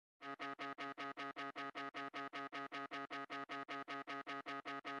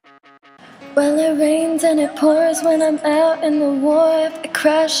Well, it rains and it pours when I'm out in the war. If I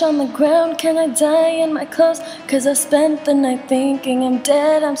crash on the ground, can I die in my clothes? 'Cause I spent the night thinking I'm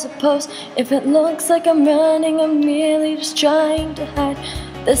dead, I'm supposed. If it looks like I'm running, I'm merely just trying to hide.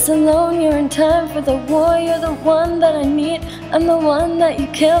 This alone, you're in time for the war. You're the one that I need, I'm the one that you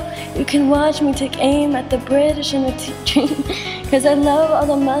kill. You can watch me take aim at the British in a dream. 'Cause I love all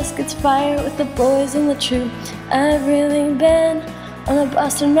the muskets fire with the boys in the troop. I've really been on the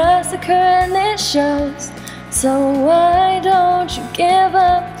Boston Massacre and it shows. So why don't you give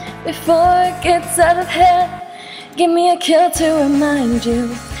up before it gets out of hand? Give me a kill to remind you,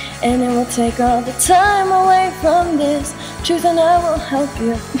 and it will take all the time away from this truth, and I will help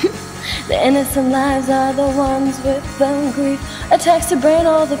you. The innocent lives are the ones with the grief, attacks to burn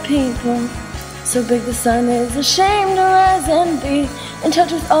all the people. So big the sun is ashamed to rise and be in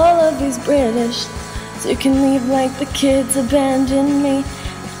touch with all of these British. So you can leave like the kids abandoned me.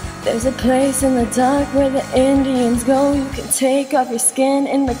 There's a place in the dark where the Indians go. You can take off your skin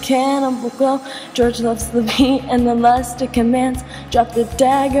in the cannibal glow. George loves the beat and the lust it commands. Drop the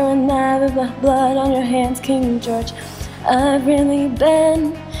dagger and lather the blood on your hands, King George. I've really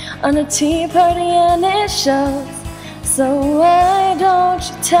been on a tea party and it shows. So why don't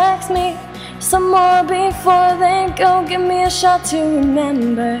you text me some more before they go? Give me a shot to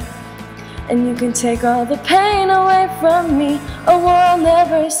remember, and you can take all the pain away from me. A war I'll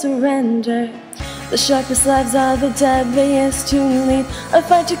never surrender. The sharpest lives are the deadliest to lead, a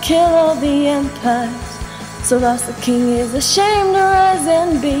fight to kill all the empires. So lost the king is ashamed to rise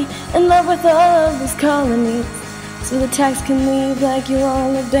and be in love with all of these colonies. So the tax can leave like you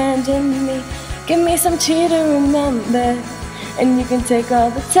all abandoned me. Give me some tea to remember, and you can take all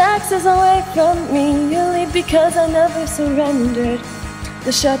the taxes away from me. You leave because I never surrendered.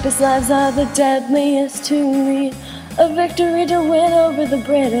 The sharpest lives are the deadliest to lead, a victory to win over the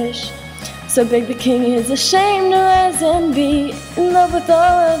British. So big the king is ashamed to rise and be in love with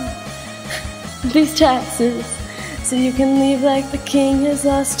all of these taxes. So you can leave like the king has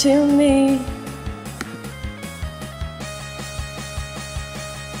lost to me.